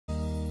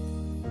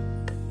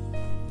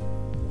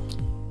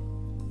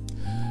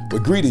Well,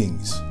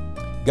 greetings.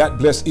 God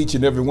bless each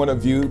and every one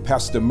of you.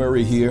 Pastor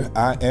Murray here.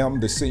 I am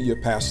the senior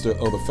pastor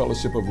of the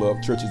Fellowship of Love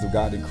Churches of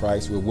God in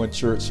Christ. We're one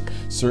church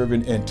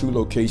serving in 2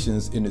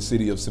 locations in the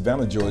city of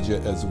Savannah, Georgia,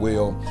 as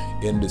well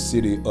in the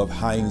city of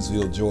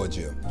Hinesville,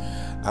 Georgia.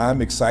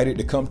 I'm excited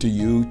to come to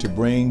you to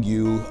bring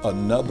you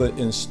another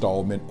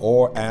installment,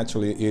 or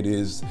actually it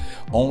is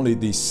only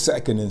the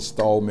second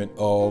installment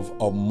of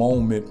A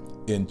Moment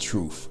in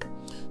Truth.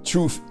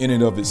 Truth in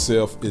and of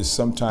itself is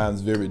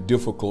sometimes very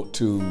difficult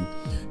to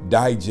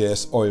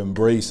digest or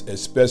embrace,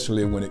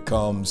 especially when it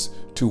comes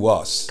to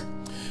us.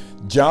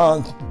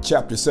 John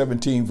chapter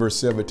 17 verse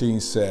 17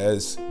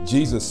 says,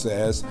 Jesus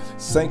says,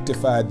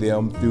 "Sanctify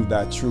them through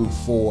thy truth,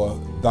 for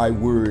thy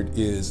word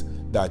is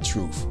thy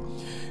truth."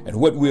 And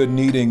what we're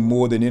needing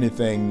more than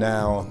anything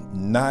now,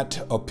 not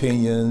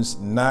opinions,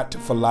 not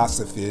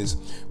philosophies,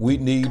 we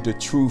need the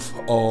truth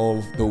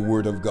of the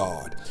Word of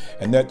God.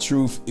 And that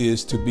truth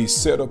is to be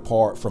set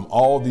apart from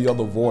all the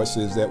other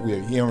voices that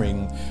we're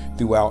hearing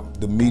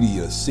throughout the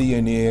media,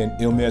 CNN,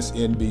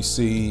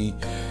 MSNBC,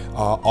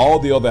 all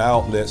the other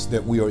outlets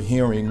that we are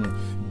hearing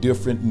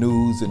different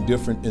news and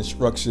different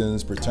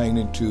instructions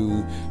pertaining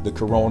to the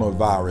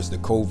coronavirus, the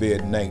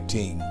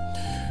COVID-19.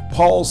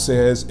 Paul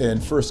says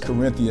in 1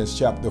 Corinthians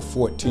chapter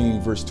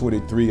 14, verse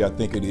 23, I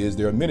think it is,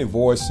 there are many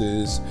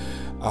voices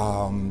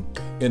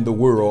in the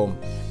world,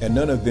 and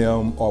none of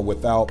them are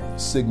without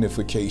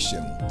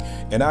signification.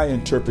 And I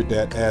interpret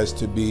that as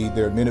to be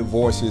there are many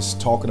voices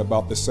talking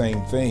about the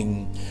same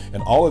thing,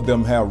 and all of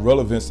them have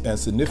relevance and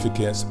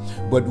significance.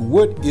 But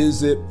what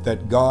is it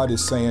that God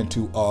is saying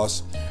to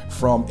us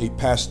from a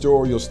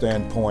pastoral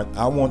standpoint?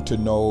 I want to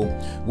know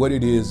what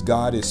it is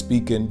God is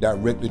speaking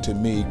directly to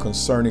me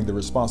concerning the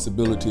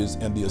responsibilities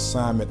and the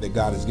assignment that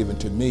God has given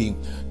to me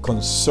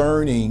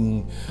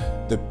concerning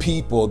the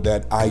people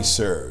that I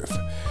serve.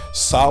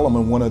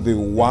 Solomon, one of the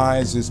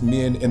wisest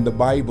men in the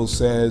Bible,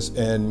 says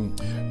in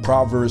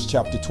Proverbs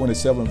chapter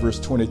 27 verse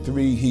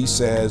 23, he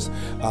says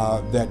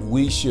that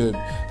we should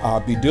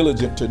be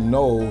diligent to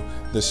know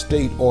the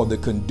state or the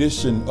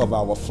condition of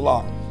our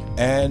flock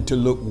and to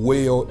look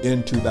well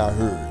into thy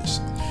herds.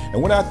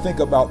 And when I think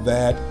about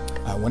that,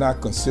 when I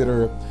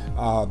consider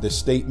the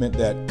statement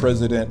that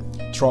President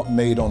Trump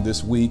made on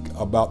this week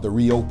about the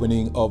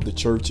reopening of the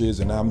churches,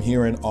 and I'm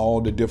hearing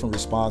all the different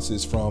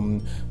responses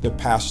from the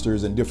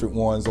pastors and different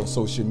ones on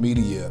social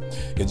media,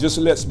 it just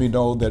lets me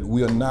know that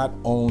we are not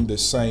on the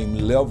same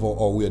level,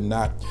 or we're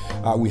not,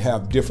 we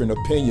have different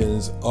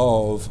opinions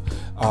of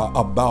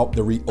about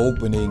the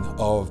reopening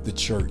of the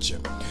church.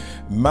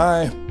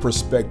 My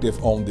perspective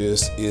on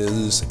this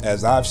is,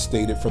 as I've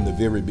stated from the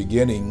very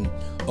beginning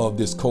of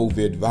this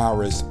COVID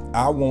virus,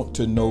 I want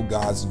to know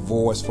God's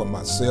voice for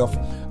myself.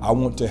 I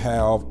want to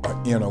have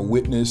an inner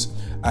witness.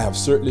 I have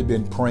certainly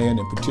been praying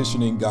and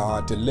petitioning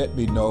God to let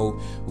me know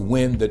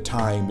when the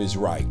time is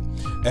right.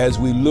 As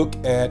we look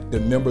at the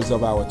members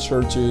of our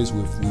churches,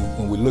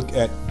 when we look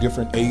at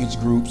different age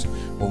groups,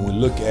 when we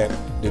look at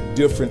the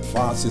different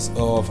facets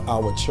of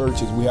our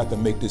churches, we have to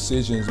make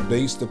decisions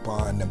based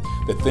upon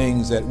the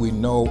things that we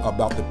know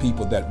about the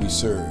people that we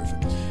serve.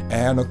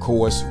 And of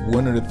course,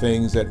 one of the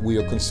things that we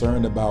are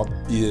concerned about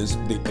is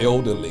the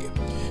elderly.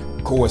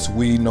 Of course,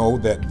 we know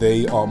that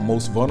they are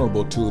most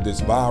vulnerable to this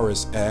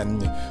virus,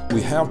 and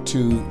we have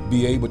to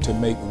be able to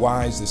make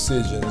wise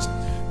decisions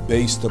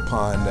based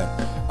upon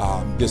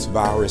this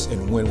virus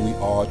and when we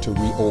are to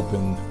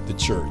reopen the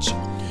church.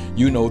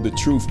 You know, the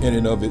truth in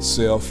and of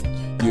itself,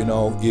 you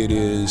know, it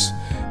is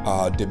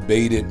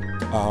debated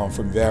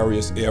from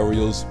various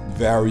areas,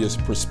 various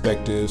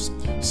perspectives.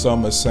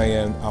 Some are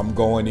saying, I'm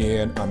going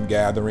in, I'm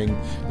gathering.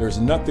 There's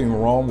nothing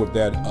wrong with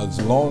that as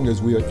long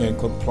as we are in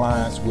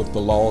compliance with the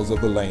laws of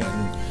the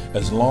land,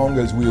 as long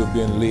as we are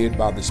being led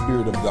by the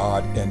Spirit of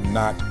God and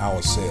not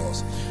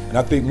ourselves. And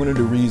I think one of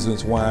the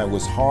reasons why it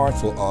was hard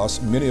for us,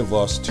 many of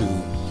us, to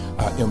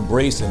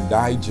embrace and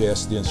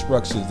digest the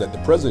instructions that the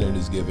president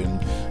is giving,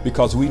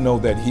 because we know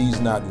that he's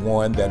not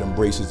one that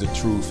embraces the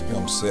truth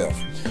himself.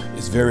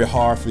 It's very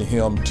hard for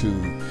him to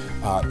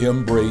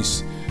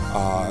embrace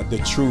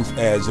the truth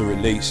as it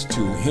relates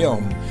to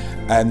him.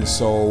 And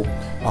so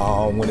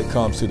when it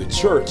comes to the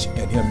church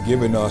and him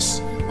giving us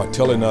or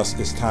telling us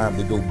it's time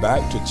to go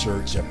back to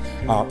church,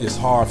 it's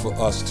hard for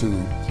us to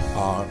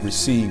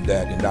receive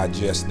that and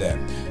digest that.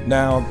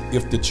 Now,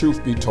 if the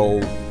truth be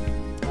told,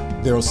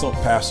 there are some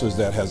pastors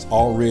that has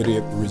already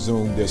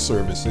resumed their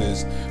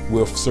services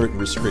with certain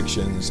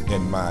restrictions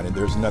in mind, and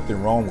there's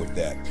nothing wrong with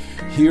that.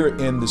 Here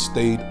in the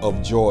state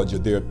of Georgia,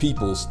 there are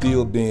people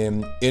still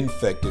being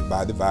infected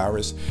by the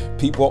virus.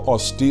 People are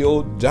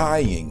still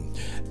dying.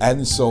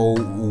 And so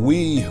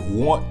we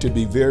want to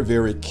be very,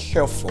 very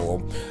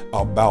careful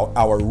about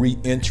our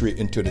re-entry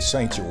into the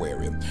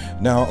sanctuary.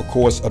 Now, of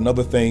course,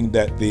 another thing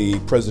that the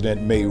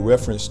president made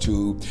reference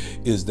to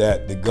is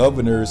that the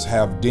governors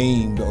have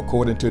deemed,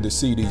 according to the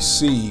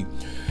CDC,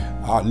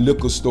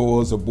 liquor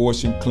stores,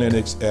 abortion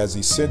clinics as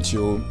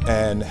essential,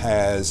 and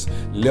has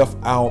left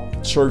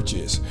out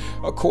churches.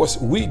 Of course,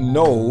 we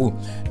know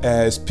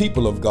as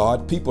people of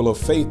God, people of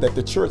faith, that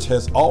the church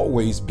has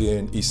always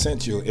been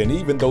essential. And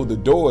even though the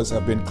doors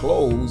have been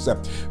closed,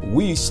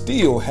 we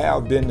still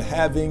have been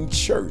having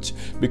church,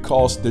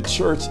 because the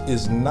church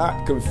is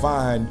not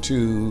confined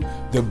to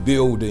the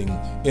building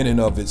in and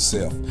of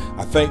itself.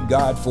 I thank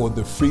God for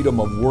the freedom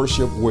of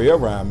worship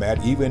wherever I'm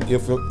at, even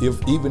if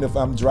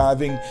I'm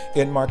driving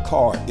in my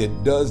car.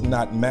 It does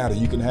not matter.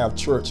 You can have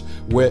church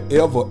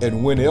wherever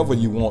and whenever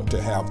you want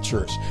to have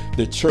church.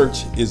 The church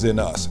is in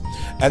us.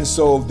 And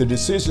so the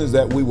decisions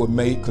that we will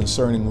make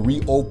concerning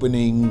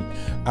reopening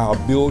our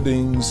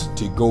buildings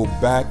to go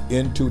back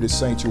into the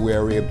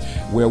sanctuary,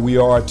 where we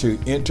are to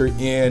enter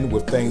in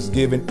with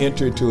thanksgiving,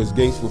 enter into his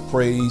gates with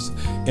praise,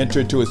 enter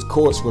into his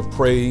courts with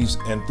praise,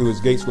 and through his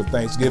gates with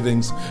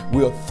thanksgivings.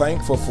 We are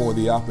thankful for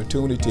the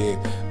opportunity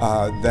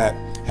that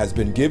has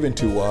been given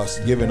to us,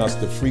 giving us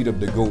the freedom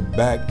to go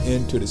back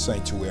into the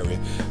sanctuary.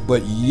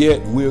 But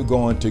yet we're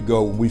going to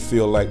go, we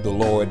feel like the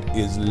Lord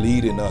is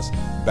leading us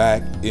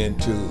back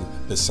into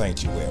the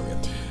sanctuary.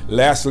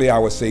 Lastly, I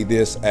would say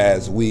this: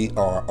 as we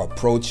are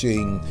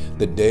approaching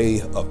the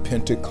day of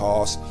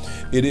Pentecost,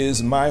 it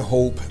is my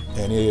hope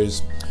and it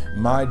is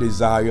my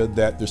desire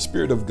that the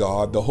Spirit of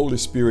God, the Holy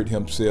Spirit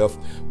himself,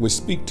 will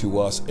speak to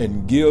us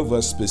and give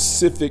us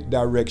specific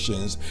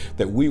directions,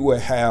 that we will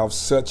have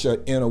such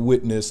an inner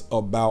witness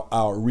about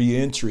our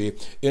re-entry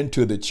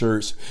into the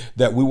church,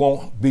 that we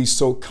won't be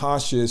so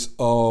conscious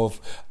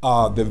of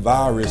the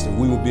virus, that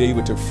we will be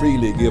able to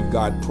freely give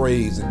God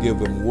praise and give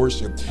him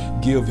worship,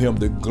 give him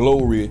the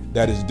glory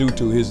that is due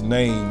to his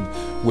name,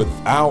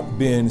 without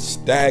being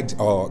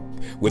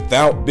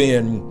without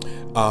being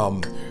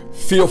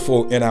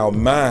fearful in our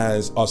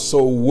minds, or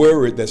so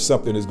worried that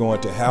something is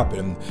going to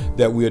happen,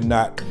 that we're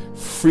not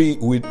free.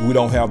 We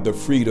don't have the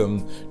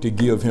freedom to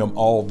give him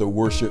all the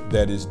worship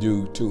that is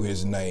due to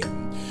his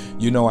name.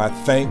 You know, I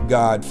thank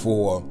God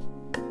for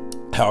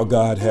how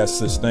God has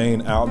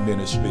sustained our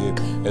ministry,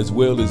 as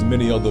well as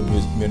many other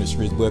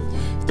ministries. But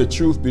if the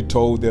truth be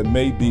told, there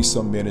may be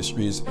some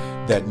ministries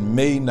that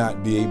may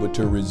not be able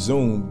to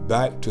resume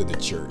back to the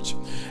church.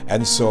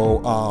 And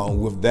so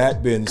with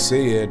that being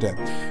said,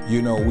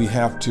 you know, we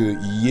have to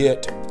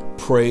yet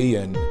pray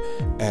and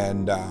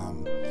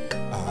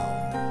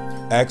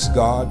ask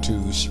God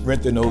to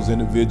strengthen those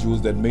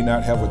individuals that may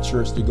not have a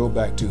church to go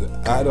back to.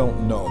 I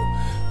don't know.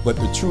 But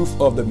the truth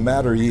of the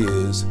matter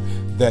is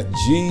that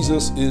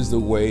Jesus is the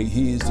way,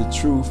 he is the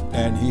truth,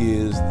 and he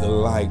is the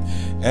light.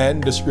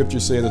 And the scripture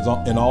says,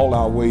 in all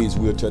our ways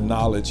we're to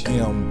acknowledge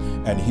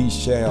him, and he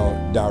shall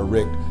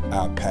direct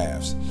our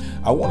paths.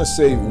 I want to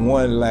say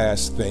one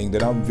last thing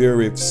that I'm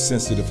very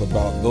sensitive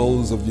about.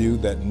 Those of you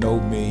that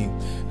know me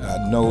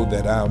know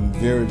that I'm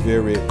very,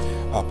 very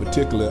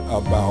particular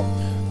about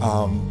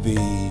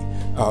the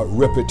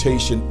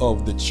reputation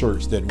of the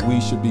church, that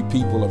we should be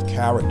people of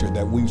character,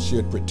 that we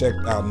should protect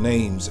our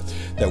names,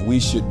 that we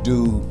should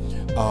do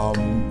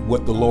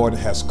what the Lord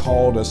has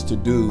called us to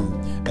do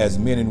as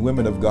men and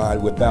women of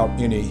God, without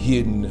any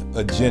hidden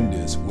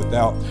agendas,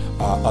 without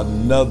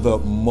another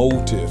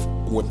motive,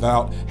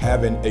 without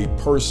having a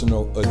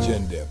personal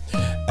agenda.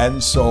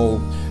 And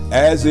so,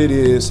 as it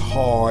is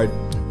hard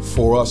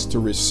for us to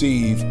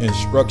receive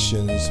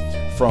instructions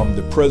from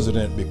the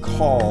president,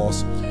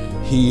 because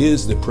he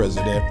is the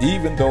president,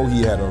 even though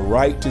he had a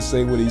right to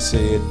say what he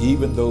said,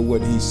 even though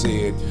what he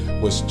said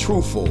was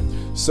truthful,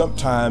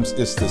 sometimes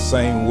it's the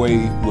same way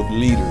with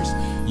leaders.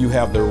 You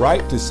have the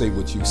right to say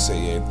what you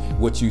said.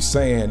 What you're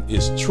saying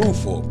is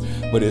truthful,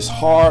 but it's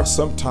hard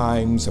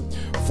sometimes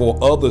for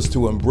others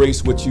to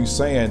embrace what you're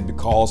saying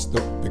because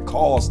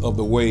of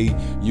the way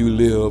you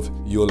live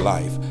your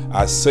life.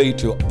 I say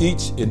to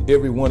each and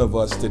every one of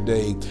us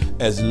today,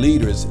 as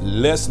leaders,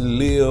 let's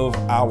live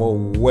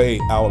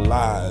our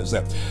lives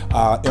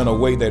in a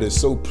way that is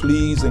so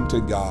pleasing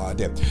to God,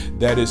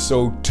 that is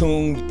so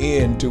tuned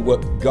in to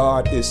what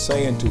God is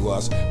saying to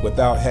us,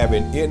 without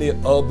having any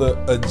other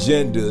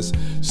agendas,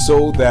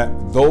 so that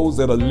those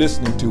that are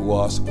listening to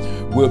us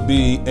will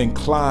be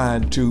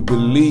inclined to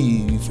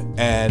believe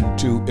and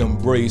to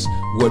embrace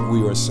what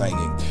we are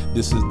saying.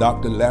 This is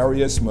Dr.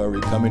 Larry S.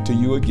 Murray coming to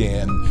you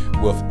again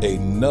with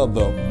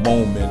another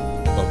moment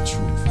of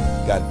truth.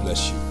 God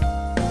bless you.